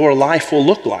what your life will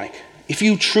look like. If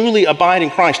you truly abide in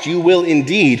Christ, you will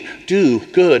indeed do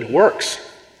good works.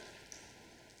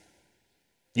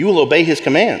 You will obey his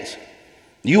commands.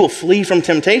 You will flee from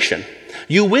temptation.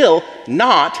 You will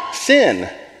not sin.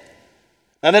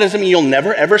 Now, that doesn't mean you'll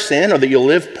never, ever sin or that you'll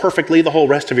live perfectly the whole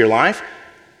rest of your life.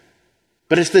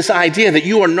 But it's this idea that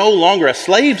you are no longer a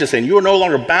slave to sin. You are no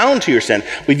longer bound to your sin.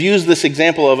 We've used this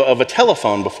example of a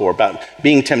telephone before about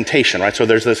being temptation, right? So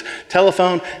there's this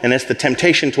telephone, and it's the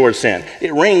temptation towards sin.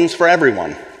 It rings for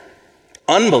everyone.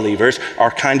 Unbelievers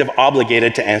are kind of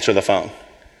obligated to answer the phone.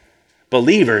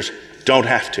 Believers don't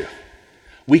have to.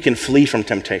 We can flee from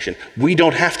temptation. We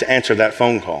don't have to answer that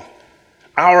phone call.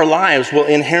 Our lives will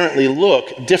inherently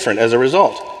look different as a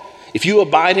result. If you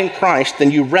abide in Christ,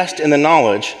 then you rest in the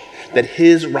knowledge that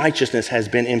his righteousness has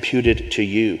been imputed to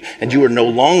you, and you are no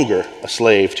longer a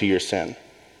slave to your sin.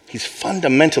 He's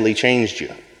fundamentally changed you.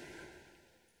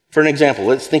 For an example,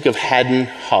 let's think of Haddon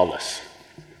Hollis.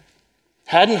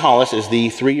 Haddon Hollis is the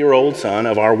 3-year-old son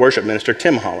of our worship minister,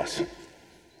 Tim Hollis.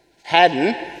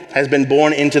 Haddon has been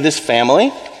born into this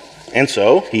family, and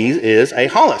so he is a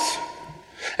Hollis.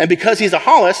 And because he's a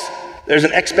Hollis, there's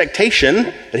an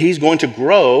expectation that he's going to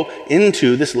grow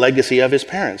into this legacy of his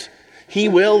parents. He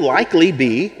will likely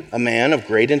be a man of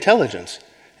great intelligence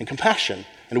and compassion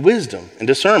and wisdom and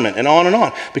discernment and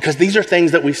on, because these are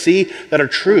things that we see that are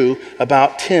true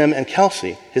about Tim and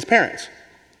Kelsey, his parents.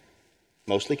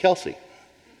 Mostly Kelsey.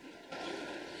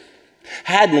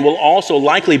 Haddon will also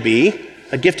likely be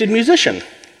a gifted musician,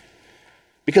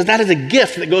 because that is a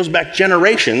gift that goes back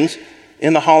generations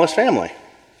in the Hollis family.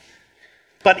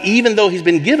 But even though he's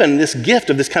been given this gift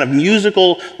of this kind of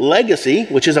musical legacy,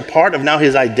 which is a part of now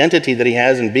his identity that he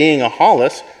has in being a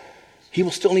Hollis, he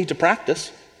will still need to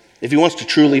practice. If he wants to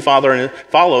truly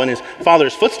follow in his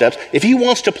father's footsteps, if he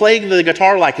wants to play the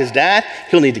guitar like his dad,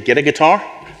 he'll need to get a guitar,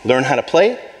 learn how to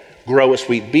play it, grow a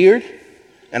sweet beard,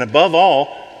 and above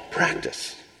all,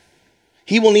 practice.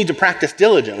 He will need to practice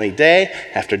diligently day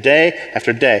after day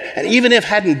after day. And even if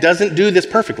Haddon doesn't do this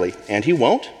perfectly, and he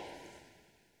won't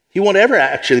ever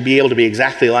actually be able to be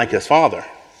exactly like his father,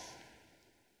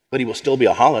 but he will still be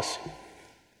a Hollis.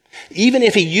 Even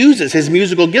if he uses his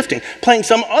musical gifting, playing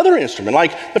some other instrument,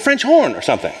 like the French horn or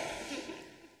something,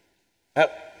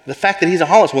 the fact that he's a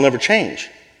Hollis will never change.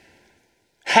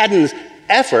 Haddon's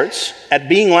efforts at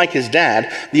being like his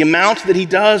dad, the amount that he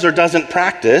does or doesn't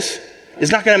practice,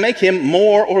 is not going to make him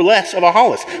more or less of a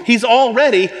Hollis. He's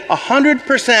already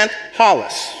 100%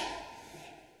 Hollis.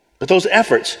 But those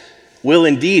efforts will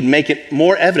indeed make it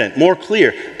more evident, more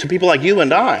clear to people like you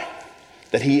and I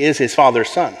that he is his father's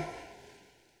son.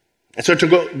 And so to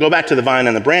go back to the vine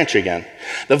and the branch again.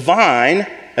 The vine,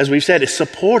 as we've said, is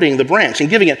supporting the branch and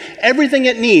giving it everything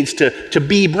it needs to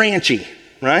be branchy,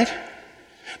 right?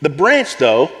 The branch,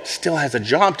 though, still has a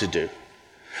job to do.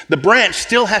 The branch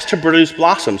still has to produce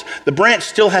blossoms. The branch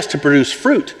still has to produce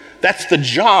fruit. That's the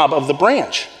job of the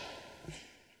branch.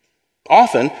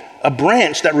 Often, a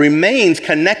branch that remains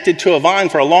connected to a vine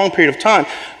for a long period of time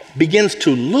begins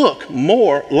to look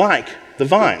more like the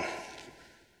vine.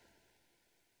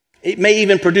 It may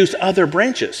even produce other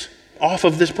branches off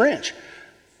of this branch,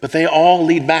 but they all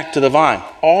lead back to the vine.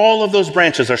 All of those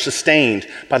branches are sustained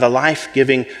by the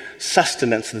life-giving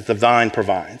sustenance that the vine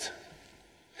provides.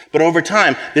 But over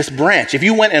time, this branch, if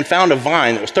you went and found a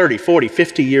vine that was 30, 40,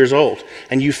 50 years old,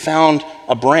 and you found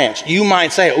a branch, you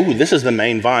might say, oh, this is the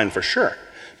main vine for sure.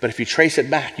 But if you trace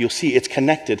it back, you'll see it's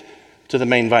connected to the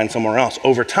main vine somewhere else.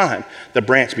 Over time, the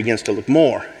branch begins to look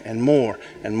more and more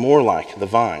and more like the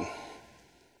vine.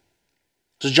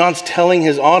 So John's telling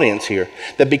his audience here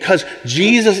that because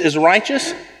Jesus is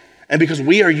righteous and because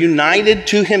we are united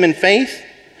to him in faith,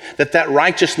 that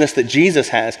righteousness that Jesus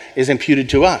has is imputed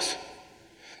to us.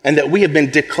 And that we have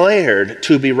been declared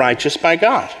to be righteous by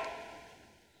God.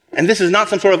 And this is not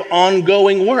some sort of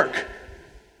ongoing work.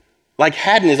 Like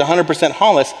Haddon is 100%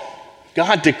 Hollis,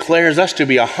 God declares us to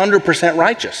be 100%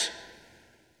 righteous.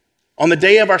 On the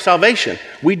day of our salvation,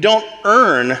 we don't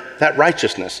earn that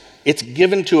righteousness. It's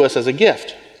given to us as a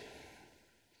gift.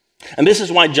 And this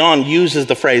is why John uses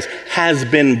the phrase, has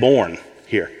been born,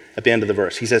 here at the end of the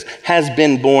verse. He says, has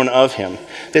been born of him.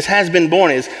 This has been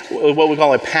born is what we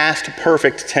call a past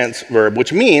perfect tense verb,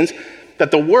 which means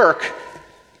that the work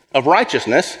of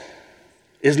righteousness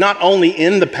is not only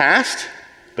in the past,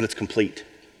 but it's complete.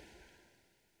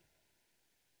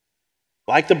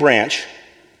 Like the branch,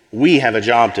 we have a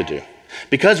job to do.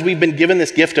 Because we've been given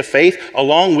this gift of faith,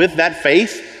 along with that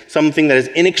faith, something that is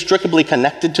inextricably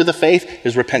connected to the faith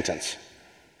is repentance.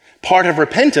 Part of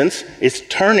repentance is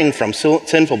turning from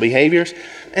sinful behaviors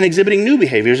and exhibiting new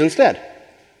behaviors instead.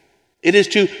 It is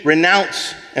to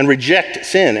renounce and reject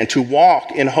sin and to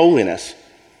walk in holiness.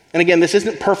 And again, this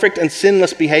isn't perfect and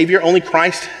sinless behavior. Only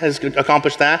Christ has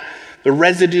accomplished that. The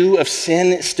residue of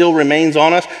sin still remains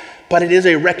on us, but it is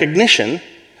a recognition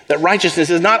that righteousness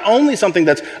is not only something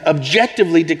that's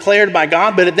objectively declared by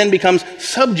God, but it then becomes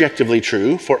subjectively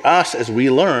true for us as we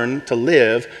learn to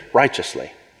live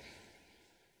righteously.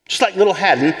 Just like little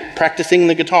Haddon practicing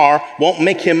the guitar won't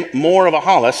make him more of a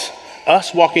Hollis,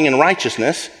 us walking in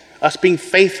righteousness, us being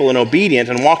faithful and obedient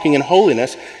and walking in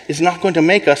holiness is not going to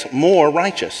make us more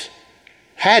righteous.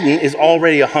 Haddon is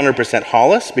already 100%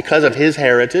 Hollis because of his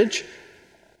heritage,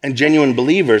 and genuine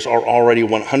believers are already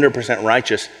 100%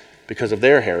 righteous because of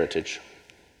their heritage.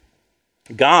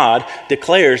 God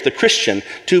declares the Christian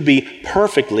to be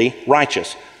perfectly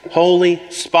righteous, holy,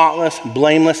 spotless,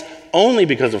 blameless, only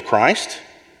because of Christ.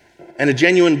 And a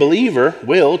genuine believer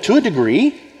will, to a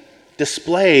degree,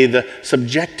 display the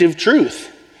subjective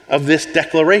truth of this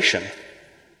declaration,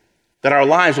 that our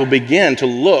lives will begin to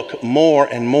look more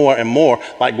and more and more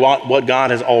like what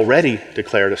God has already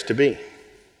declared us to be.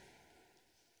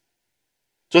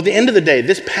 So at the end of the day,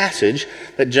 this passage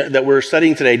that we're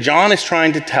studying today, John is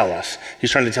trying to tell us,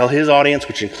 he's trying to tell his audience,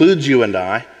 which includes you and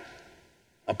I,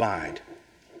 abide,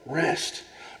 rest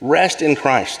in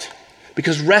Christ.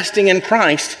 Because resting in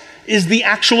Christ is the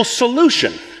actual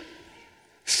solution.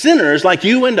 Sinners like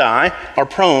you and I are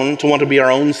prone to want to be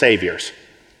our own saviors.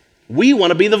 We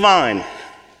want to be the vine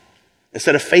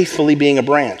instead of faithfully being a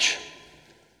branch.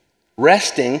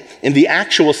 Resting in the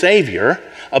actual Savior,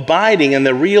 abiding in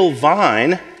the real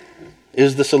vine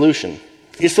is the solution.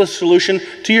 It's the solution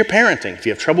to your parenting. If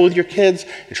you have trouble with your kids,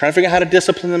 you're trying to figure out how to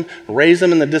discipline them, raise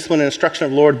them in the discipline and instruction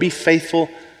of the Lord, be faithful.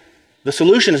 The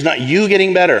solution is not you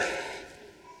getting better.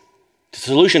 The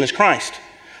solution is Christ.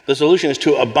 The solution is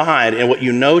to abide in what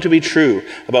you know to be true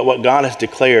about what God has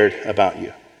declared about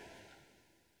you.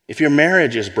 If your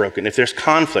marriage is broken, if there's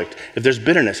conflict, if there's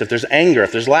bitterness, if there's anger,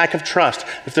 if there's lack of trust,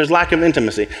 if there's lack of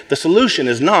intimacy, the solution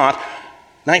is not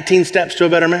 19 steps to a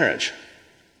better marriage.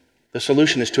 The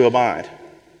solution is to abide.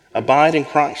 Abide in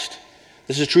Christ.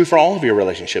 This is true for all of your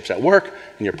relationships at work,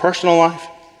 in your personal life.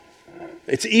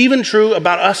 It's even true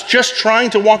about us just trying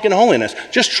to walk in holiness,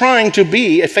 just trying to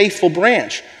be a faithful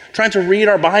branch, trying to read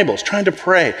our Bibles, trying to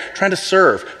pray, trying to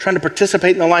serve, trying to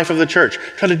participate in the life of the church,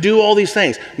 trying to do all these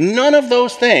things. None of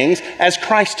those things, as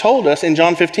Christ told us in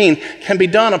John 15, can be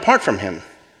done apart from him.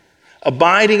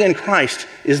 Abiding in Christ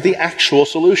is the actual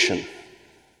solution.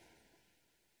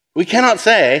 We cannot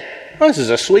say, oh, this is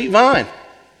a sweet vine.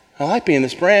 I like being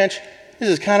this branch. This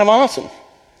is kind of awesome.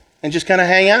 And just kind of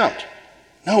hang out.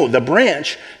 No, the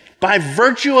branch, by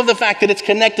virtue of the fact that it's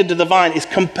connected to the vine, is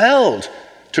compelled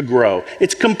to grow.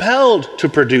 It's compelled to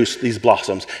produce these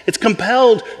blossoms. It's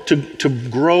compelled to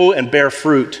grow and bear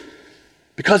fruit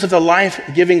because of the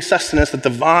life-giving sustenance that the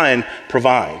vine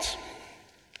provides.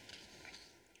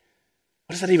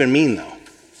 What does that even mean, though?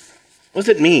 What does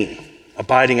it mean,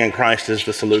 abiding in Christ is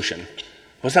the solution?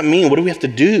 What does that mean? What do we have to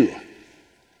do?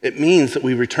 It means that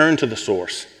we return to the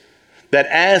source. That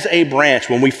as a branch,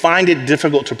 when we find it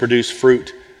difficult to produce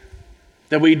fruit,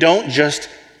 that we don't just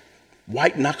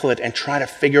white knuckle it and try to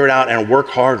figure it out and work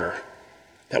harder.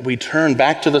 That we turn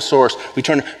back to the source. We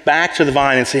turn back to the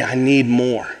vine and say, I need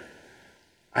more.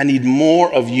 I need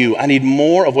more of you. I need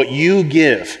more of what you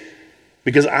give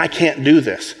because I can't do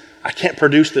this. I can't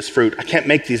produce this fruit. I can't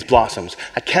make these blossoms.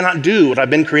 I cannot do what I've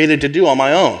been created to do on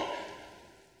my own.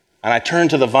 And I turn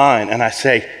to the vine and I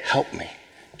say, help me.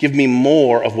 Give me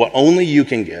more of what only you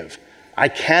can give. I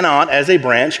cannot, as a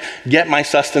branch, get my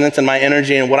sustenance and my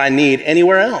energy and what I need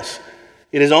anywhere else.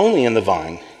 It is only in the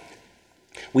vine.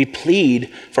 We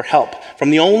plead for help from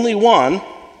the only one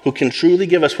who can truly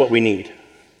give us what we need.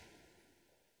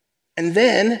 And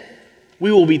then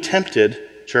we will be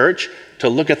tempted, church, to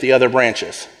look at the other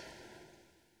branches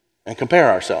and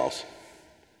compare ourselves.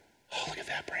 Oh, look at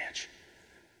that branch.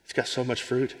 It's got so much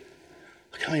fruit.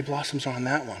 Look how many blossoms are on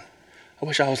that one. I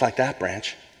wish I was like that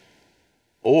branch.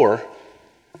 Or,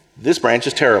 this branch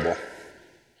is terrible.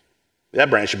 That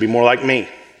branch should be more like me.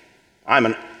 I'm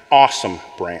an awesome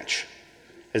branch.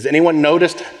 Has anyone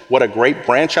noticed what a great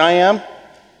branch I am?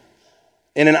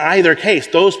 And in either case,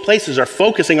 those places are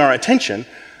focusing our attention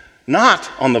not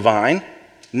on the vine,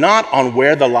 not on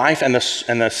where the life and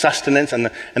the sustenance and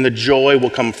the joy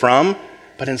will come from,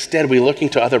 but instead we're looking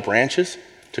to other branches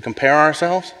to compare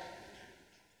ourselves.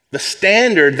 The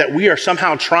standard that we are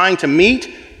somehow trying to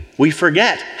meet, we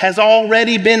forget, has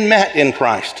already been met in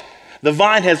Christ. The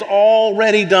vine has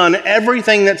already done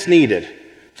everything that's needed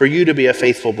for you to be a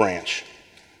faithful branch.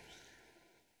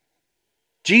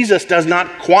 Jesus does not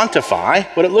quantify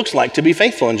what it looks like to be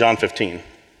faithful in John 15.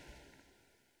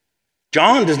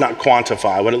 John does not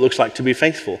quantify what it looks like to be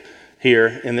faithful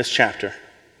here in this chapter.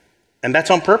 And that's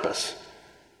on purpose.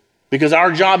 Because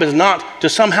our job is not to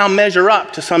somehow measure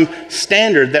up to some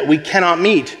standard that we cannot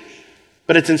meet,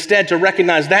 but it's instead to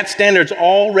recognize that standard's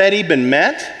already been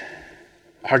met.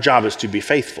 Our job is to be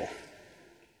faithful.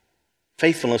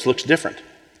 Faithfulness looks different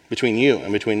between you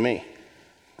and between me.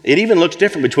 It even looks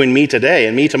different between me today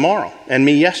and me tomorrow and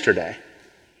me yesterday.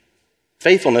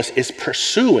 Faithfulness is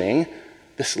pursuing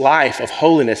this life of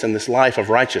holiness and this life of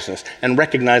righteousness and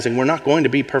recognizing we're not going to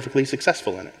be perfectly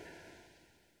successful in it.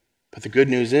 But the good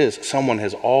news is someone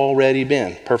has already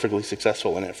been perfectly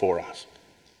successful in it for us.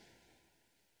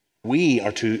 We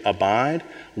are to abide.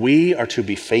 We are to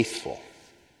be faithful.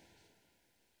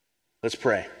 Let's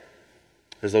pray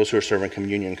as those who are serving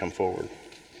communion come forward.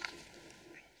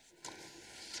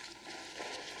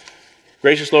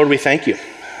 Gracious Lord, we thank you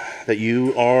that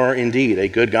you are indeed a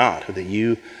good God, that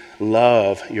you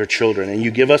love your children and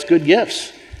you give us good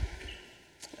gifts.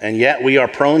 And yet we are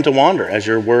prone to wander, as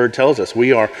your word tells us.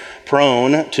 We are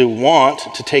prone to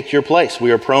want to take your place. We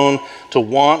are prone to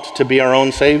want to be our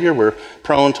own Savior. We're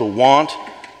prone to want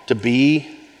to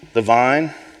be the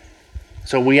vine.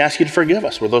 So we ask you to forgive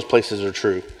us where those places are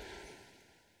true.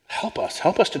 Help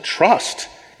us to trust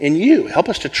in you. Help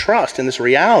us to trust in this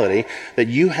reality that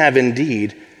you have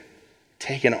indeed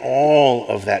taken all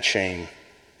of that shame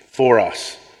for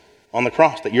us on the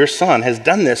cross, that your Son has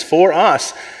done this for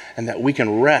us, and that we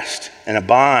can rest and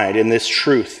abide in this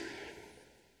truth.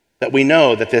 That we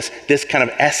know that this kind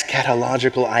of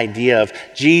eschatological idea of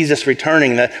Jesus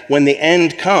returning, that when the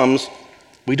end comes,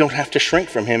 we don't have to shrink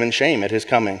from him in shame at his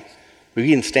coming. We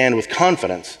can stand with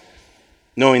confidence,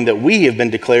 knowing that we have been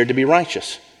declared to be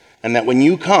righteous, and that when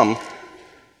you come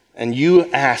and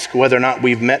you ask whether or not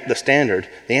we've met the standard,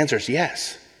 the answer is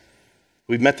yes.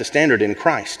 We've met the standard in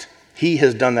Christ. He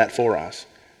has done that for us.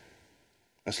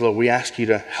 And so, Lord, we ask you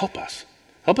to help us.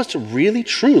 Help us to really,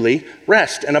 truly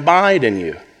rest and abide in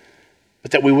you.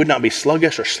 But that we would not be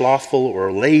sluggish or slothful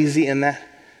or lazy in that,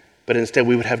 but instead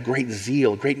we would have great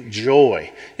zeal, great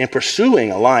joy in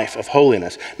pursuing a life of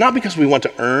holiness. Not because we want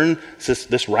to earn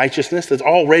this righteousness that's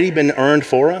already been earned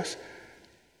for us,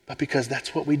 but because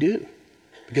that's what we do.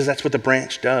 Because that's what the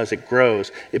branch does. It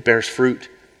grows, it bears fruit,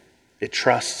 it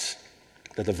trusts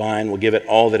that the vine will give it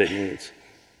all that it needs.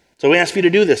 So we ask you to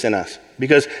do this in us,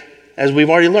 because as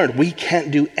we've already learned, we can't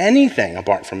do anything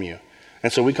apart from you.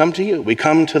 And so we come to you. We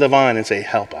come to the vine and say,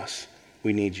 help us.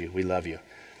 We need you. We love you.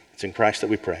 It's in Christ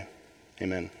that we pray.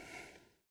 Amen.